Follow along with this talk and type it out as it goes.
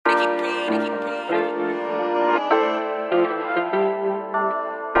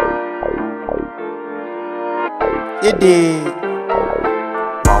You did.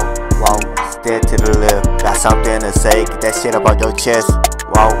 Walk, step to the left. Got something to say, get that shit up on your chest.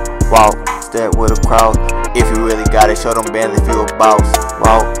 Walk, step with a cross. If you really got it, show them bands if you a boss.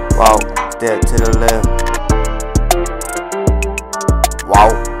 Walk, step to the left.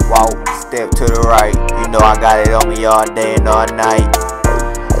 Walk, step to the right. You know I got it on me all day and all night.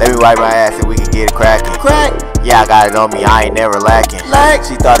 Let me wipe my ass and we can get it cracking. Yeah, I got it on me, I ain't never lacking.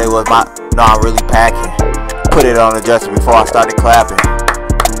 She thought it was my, no, I'm really packing. Put it on adjustment before I started clapping.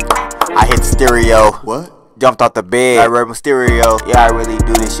 I hit the stereo. What? Jumped off the bed, I read my stereo. Yeah, I really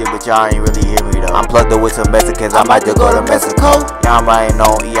do this shit, but y'all ain't really hear me though. I'm plugged up with some Mexicans, I might just go to Mexico. Y'all might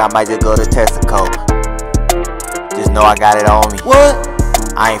know E, I might just go to Texaco. Just know I got it on me. What?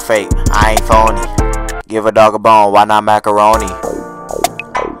 I ain't fake, I ain't phony. Give a dog a bone, why not macaroni?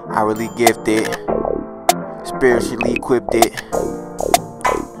 I really gifted, spiritually equipped it.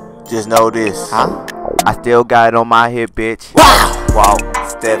 Just know this, huh? I still got it on my hip, bitch. Walk,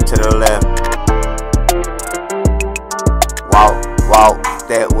 step to the left. Walk,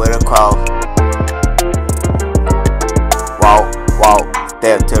 step with a cross. Walk,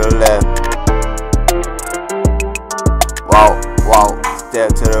 step to the left. Walk, step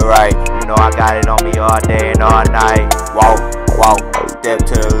to the right. You know I got it on me all day and all night. Walk, step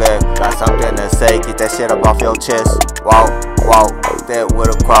to the left. Got something to say, get that shit up off your chest. Walk, step with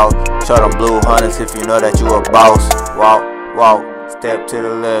a cross. Show them blue hunters if you know that you a boss. Walk, step to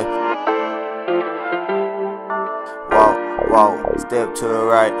the left. Walk, step to the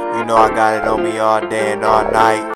right. You know I got it on me all day and all night.